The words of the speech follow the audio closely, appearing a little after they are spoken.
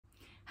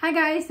Hi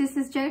guys, this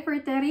is Jennifer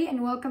Terri and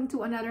welcome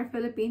to another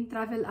Philippine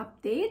travel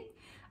update.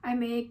 I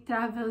make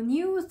travel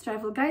news,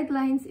 travel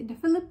guidelines in the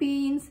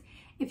Philippines.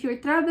 If you're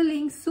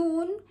traveling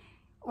soon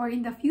or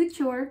in the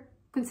future,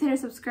 consider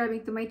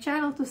subscribing to my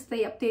channel to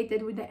stay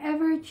updated with the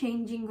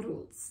ever-changing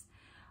rules.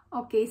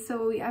 Okay,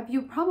 so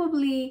you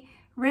probably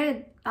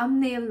read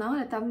thumbnail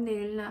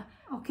na.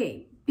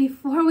 Okay,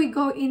 before we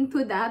go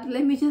into that,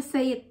 let me just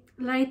say it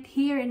right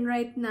here and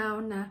right now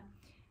na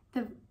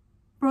the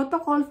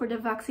protocol for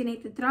the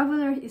vaccinated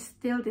traveler is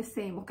still the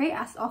same, okay,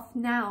 as of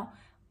now.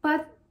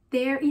 But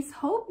there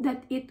is hope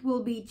that it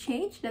will be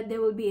changed, that there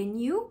will be a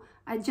new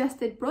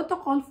adjusted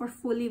protocol for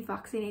fully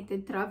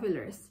vaccinated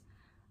travelers.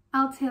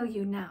 I'll tell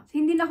you now. So,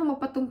 hindi na ako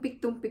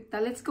magpatumpik-tumpik ta.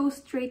 Let's go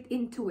straight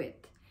into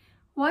it.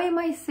 Why am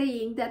I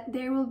saying that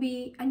there will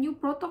be a new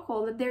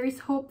protocol, that there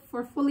is hope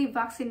for fully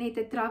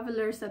vaccinated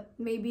travelers, that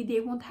maybe they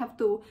won't have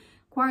to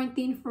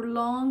quarantine for a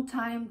long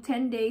time,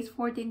 10 days,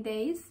 14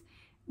 days?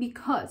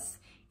 Because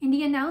in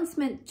the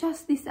announcement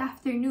just this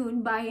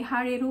afternoon by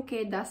Harry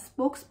Roque, the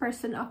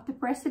spokesperson of the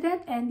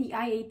President and the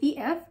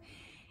Iatf,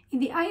 in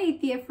the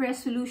Iatf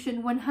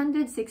Resolution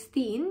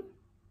 116,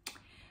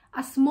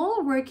 a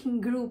small working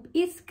group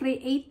is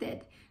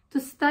created to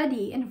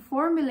study and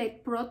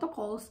formulate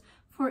protocols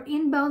for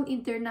inbound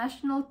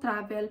international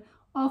travel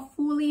of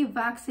fully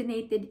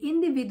vaccinated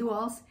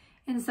individuals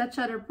and such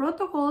other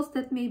protocols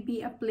that may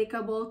be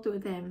applicable to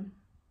them.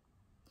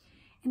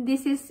 And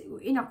this is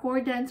in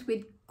accordance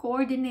with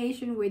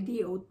coordination with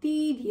DOT,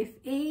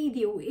 DFA,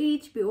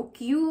 DOH,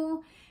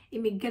 BOQ,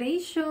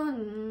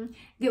 Immigration,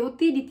 DOT,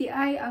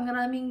 DTI, ang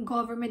maraming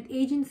government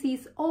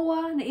agencies,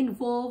 OWA, na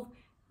involve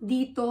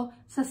dito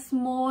sa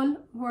small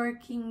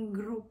working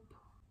group.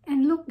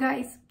 And look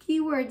guys,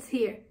 keywords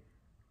here.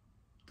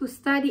 To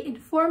study and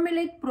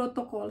formulate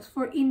protocols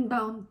for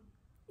inbound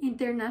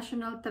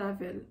international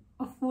travel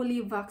of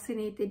fully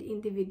vaccinated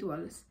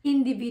individuals.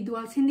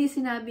 Individuals, hindi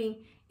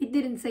sinabing, it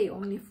didn't say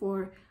only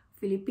for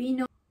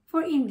Filipino,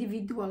 for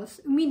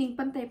individuals, meaning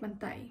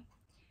pantay-pantay.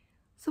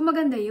 So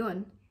maganda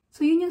yun.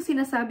 So yun yung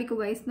sinasabi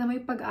ko guys, na may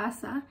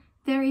pag-asa.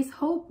 There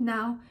is hope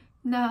now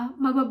na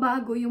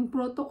mababago yung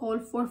protocol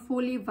for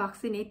fully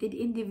vaccinated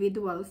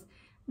individuals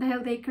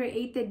dahil they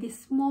created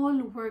this small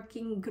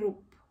working group.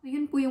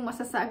 Yun po yung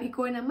masasabi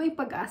ko na may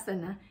pag-asa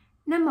na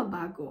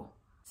mabago.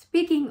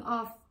 Speaking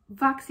of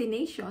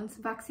vaccinations,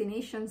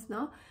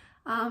 no?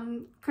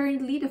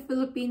 Currently, the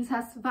Philippines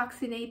has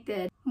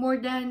vaccinated more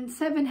than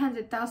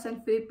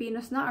 700,000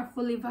 Filipinos now are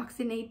fully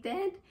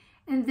vaccinated,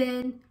 and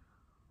then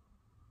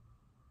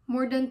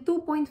more than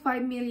 2.5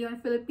 million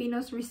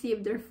Filipinos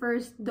received their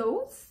first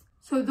dose.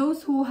 So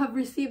those who have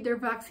received their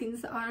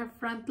vaccines are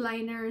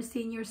frontliners,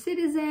 senior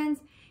citizens,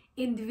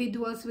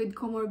 individuals with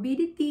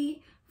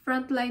comorbidity,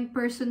 frontline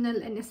personnel,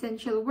 and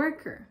essential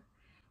worker.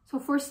 So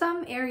for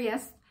some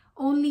areas,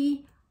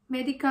 only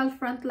medical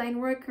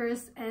frontline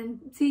workers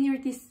and senior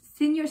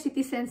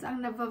citizens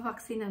ang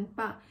navavaksinan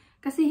pa.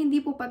 Kasi hindi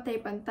po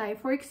pantay-pantay.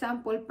 For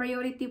example,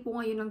 priority po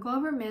ngayon ng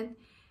government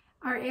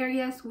are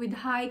areas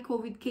with high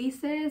COVID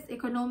cases,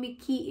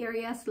 economic key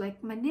areas like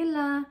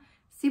Manila,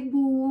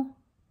 Cebu,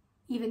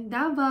 even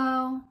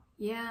Davao.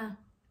 Yeah.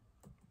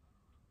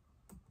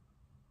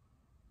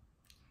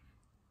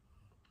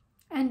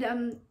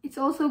 And it's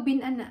also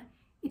been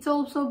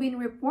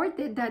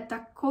reported that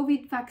the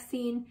COVID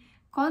vaccine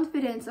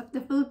confidence of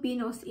the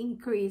Filipinos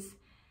increase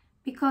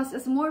because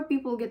as more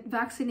people get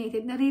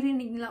vaccinated,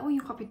 naririnig nila, oh,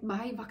 yung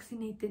kapitbahay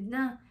vaccinated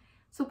na.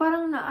 So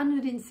parang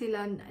naano din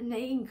sila,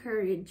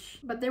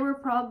 na-encourage. But there were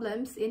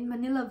problems in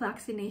Manila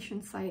vaccination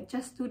site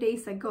just 2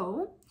 days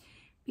ago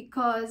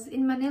because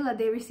in Manila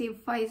they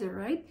received Pfizer,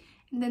 right?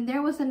 And then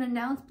there was an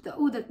announcement that,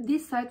 that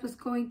this site was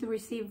going to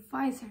receive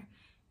Pfizer.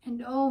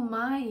 And oh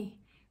my,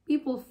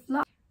 people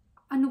flocked.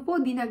 Ano po,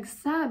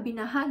 dinagsa,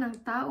 binaha ng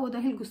tao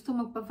dahil gusto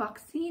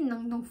magpa-vaccine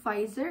ng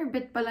Pfizer.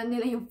 Bet pala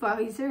nila yung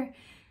Pfizer.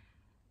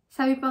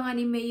 Sabi pa nga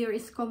ni Mayor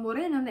Isko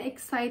Moreno na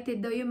excited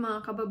daw yung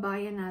mga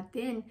kababayan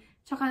natin.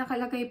 Tsaka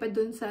nakalagay pa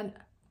dun sa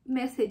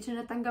message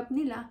na natanggap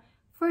nila,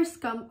 first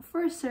come,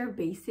 first serve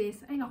basis.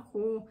 Ay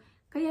naku,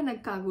 kaya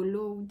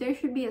nagkagulo. There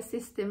should be a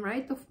system,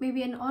 right, of maybe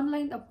an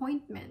online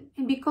appointment.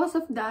 And because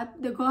of that,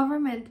 the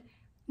government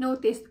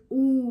noticed,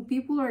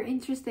 people are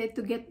interested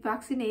to get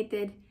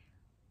vaccinated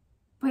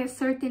by a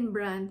certain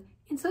brand.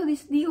 And so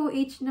this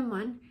DOH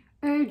naman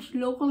urged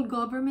local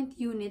government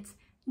units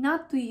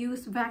not to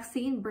use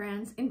vaccine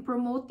brands in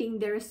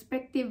promoting their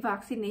respective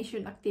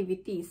vaccination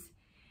activities.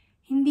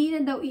 Hindi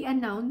na daw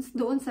i-announce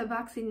doon sa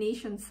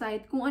vaccination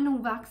site kung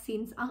anong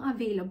vaccines ang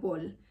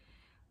available.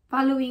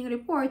 Following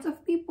reports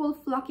of people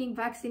flocking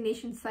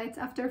vaccination sites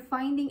after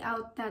finding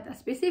out that a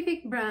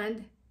specific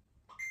brand,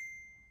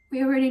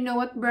 we already know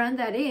what brand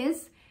that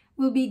is,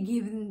 will be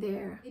given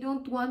there. They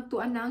don't want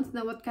to announce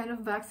na what kind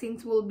of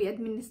vaccines will be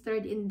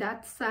administered in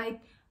that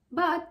site,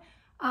 but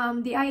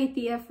the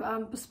Iatf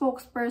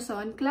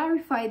spokesperson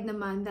clarified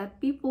naman that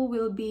people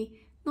will be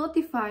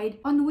notified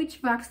on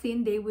which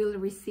vaccine they will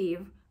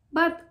receive,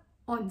 but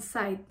on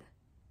site.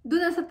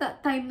 Doon na sa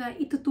time na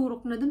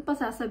ituturok na, doon pa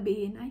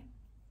sasabihin ay.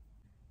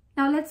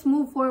 Now let's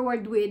move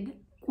forward with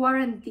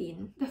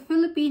quarantine. The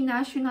Philippine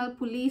National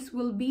Police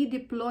will be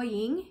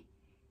deploying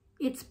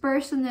its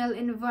personnel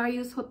in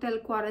various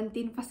hotel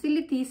quarantine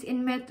facilities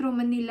in Metro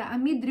Manila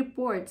amid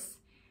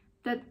reports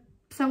that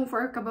some of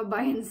our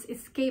kababayans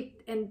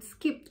escaped and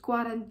skipped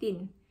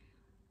quarantine.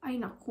 Ay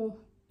naku.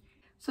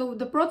 So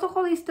the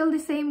protocol is still the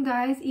same,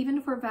 guys,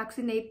 even for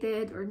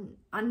vaccinated or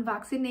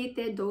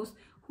unvaccinated, those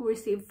who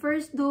receive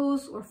first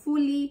dose or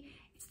fully.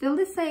 It's still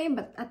the same,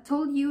 but I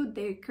told you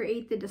they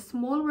created a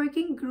small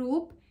working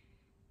group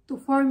to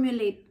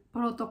formulate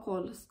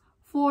protocols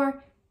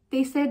for,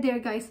 they said there,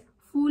 guys,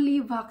 fully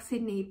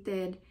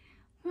vaccinated.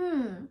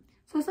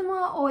 So sa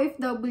mga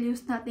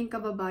OFWs nating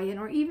kababayan,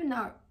 or even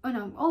our,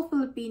 all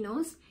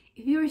Filipinos,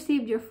 if you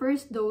received your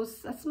first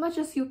dose, as much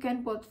as you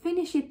can po,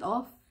 finish it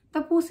off.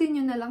 Tapusin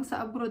nyo na lang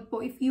sa abroad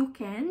po if you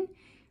can,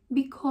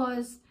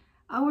 because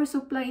our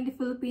supply in the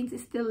Philippines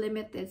is still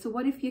limited. So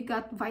what if you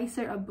got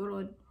Pfizer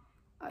abroad?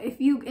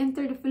 If you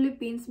enter the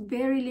Philippines,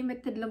 very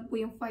limited lang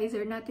po yung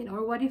Pfizer natin.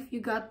 Or what if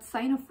you got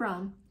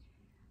Sinopharm?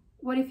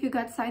 What if you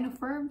got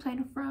Sinopharm?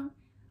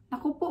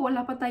 Naku po,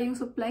 wala pa tayong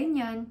supply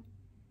niyan.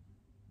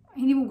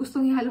 Hindi mo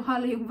gustong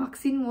ihalo-halo yung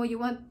vaccine mo. You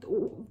want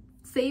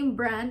same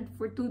brand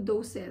for 2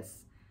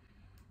 doses.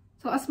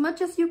 So, as much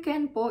as you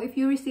can po, if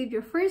you receive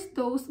your first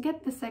dose,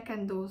 get the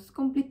second dose.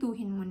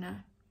 Kompletuhin mo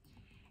na.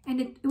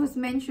 And it was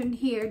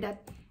mentioned here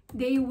that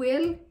they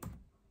will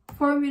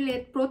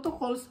formulate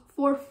protocols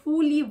for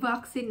fully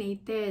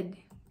vaccinated.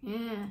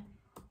 Yeah.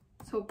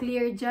 So,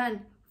 clear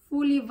dyan.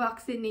 Fully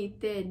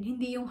vaccinated.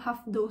 Hindi yung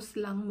half dose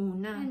lang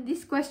muna. And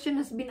this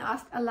question has been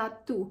asked a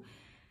lot too.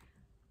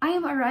 I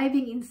am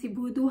arriving in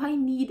Cebu. Do I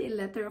need a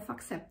letter of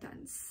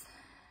acceptance?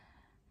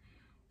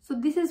 So,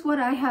 this is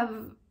what I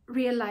have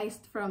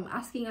realized from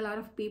asking a lot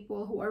of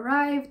people who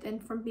arrived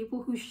and from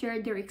people who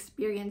shared their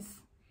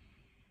experience.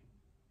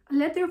 A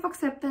letter of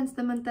acceptance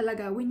naman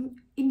talaga, when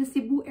in the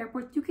Cebu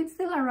airport, you can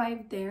still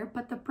arrive there,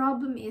 but the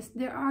problem is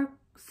there are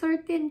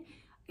certain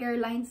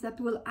airlines that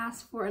will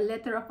ask for a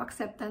letter of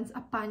acceptance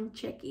upon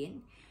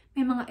check-in.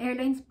 May mga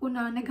airlines po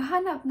na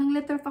naghahanap ng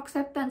letter of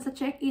acceptance sa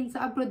check-in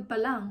sa abroad pa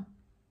lang.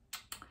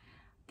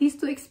 These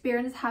 2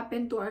 experiences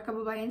happened to our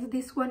kababayans.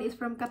 This one is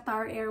from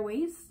Qatar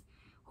Airways,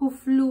 who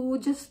flew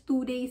just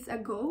 2 days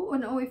ago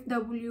on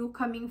OFW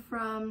coming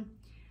from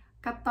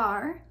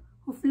Qatar,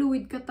 who flew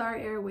with Qatar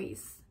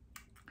Airways.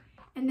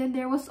 And then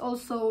there was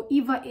also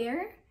EVA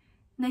Air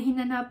na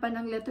hinanapan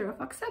ng letter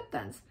of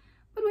acceptance.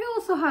 But we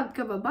also have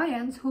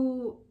kababayans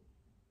who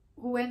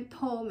went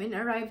home and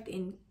arrived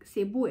in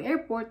Cebu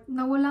Airport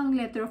na walang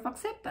letter of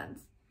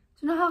acceptance.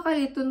 So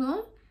nakakalito,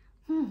 no?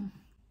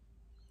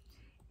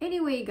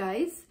 Anyway,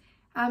 guys,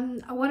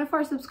 one of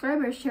our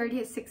subscribers shared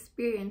his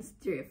experience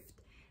drift.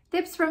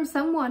 Tips from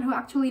someone who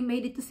actually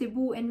made it to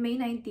Cebu in May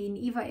 19,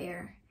 EVA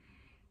Air.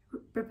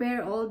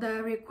 Prepare all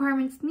the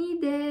requirements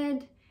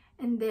needed,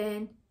 and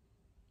then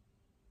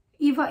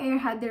EVA Air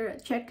had their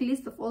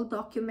checklist of all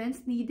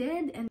documents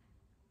needed, and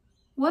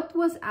what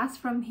was asked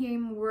from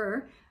him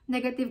were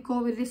negative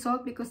COVID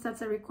result, because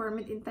that's a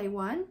requirement in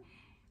Taiwan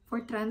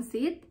for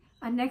transit.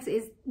 And next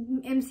is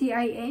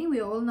MCIA, we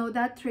all know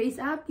that, trace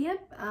app,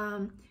 yep.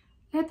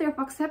 Letter of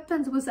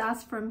acceptance was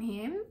asked from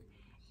him,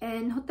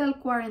 and hotel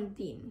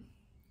quarantine.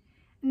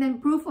 And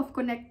then proof of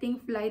connecting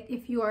flight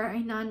if you are a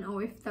non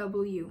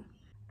OFW.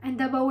 And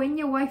the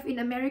Bawenya wife in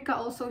America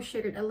also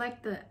shared. I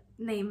like the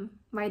name,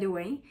 by the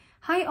way.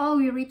 Hi all,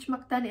 we reached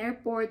Mactan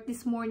Airport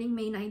this morning,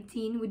 May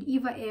 19, with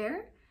EVA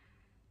Air.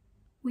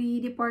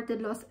 We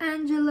departed Los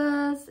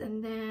Angeles,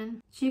 and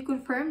then she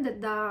confirmed that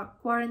the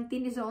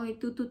quarantine is only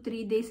 2 to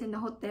 3 days in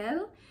the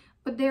hotel.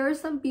 But there are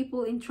some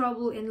people in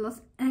trouble in Los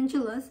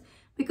Angeles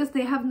because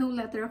they have no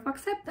letter of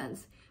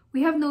acceptance.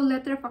 We have no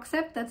letter of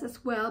acceptance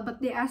as well,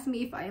 but they asked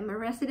me if I am a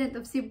resident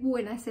of Cebu,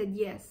 and I said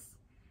yes.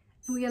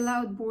 We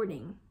allowed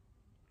boarding.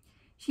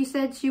 She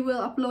said she will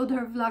upload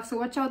her vlog, so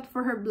watch out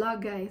for her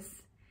vlog,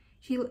 guys.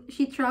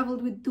 She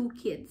traveled with 2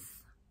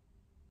 kids.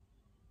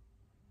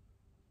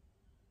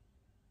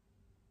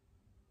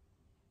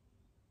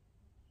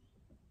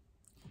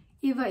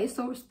 Eva is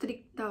so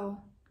strict daw.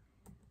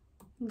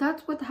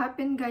 That's what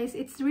happened, guys.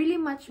 It's really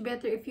much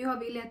better if you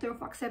have a letter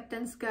of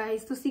acceptance,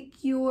 guys, to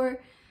secure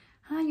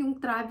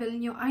yung travel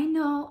nyo. I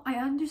know, I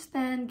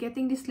understand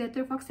getting this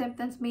letter of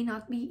acceptance may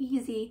not be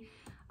easy,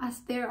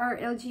 as there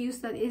are LGUs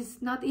that is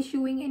not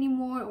issuing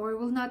anymore or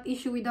will not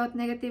issue without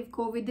negative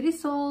COVID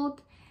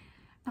result.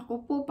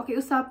 Ako po,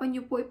 pakiusapan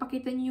nyo po,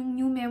 ipakita nyo yung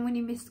new memo ni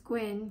Miss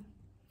Gwen.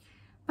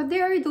 But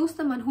there are those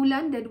naman who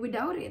landed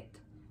without it.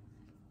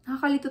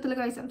 Nakakalito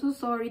talaga, guys. I'm so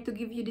sorry to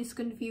give you this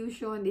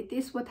confusion. It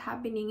is what's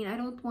happening and I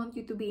don't want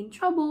you to be in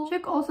trouble.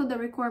 Check also the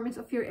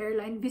requirements of your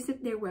airline.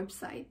 Visit their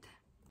website.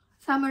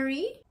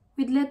 Summary: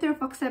 with letter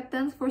of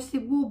acceptance for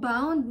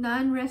Cebu-bound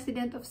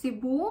non-resident of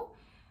Cebu,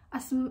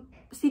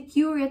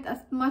 secure it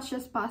as much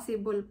as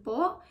possible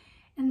po.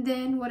 And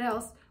then, what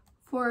else?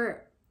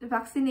 For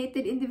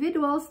vaccinated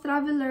individuals,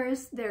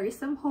 travelers, there is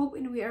some hope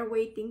and we are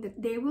waiting that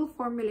they will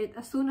formulate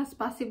as soon as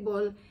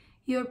possible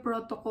your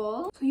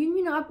protocol. So, yun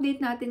yung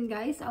update natin,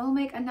 guys. I'll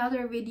make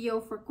another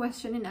video for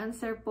question and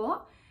answer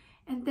po.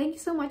 And thank you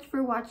so much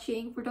for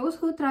watching. For those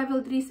who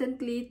traveled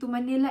recently to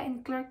Manila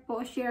and Clark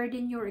po, shared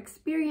in your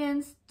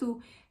experience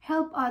to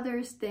help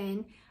others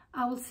then.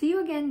 I will see you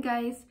again,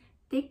 guys.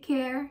 Take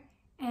care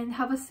and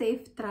have a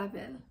safe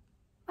travel.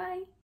 Bye!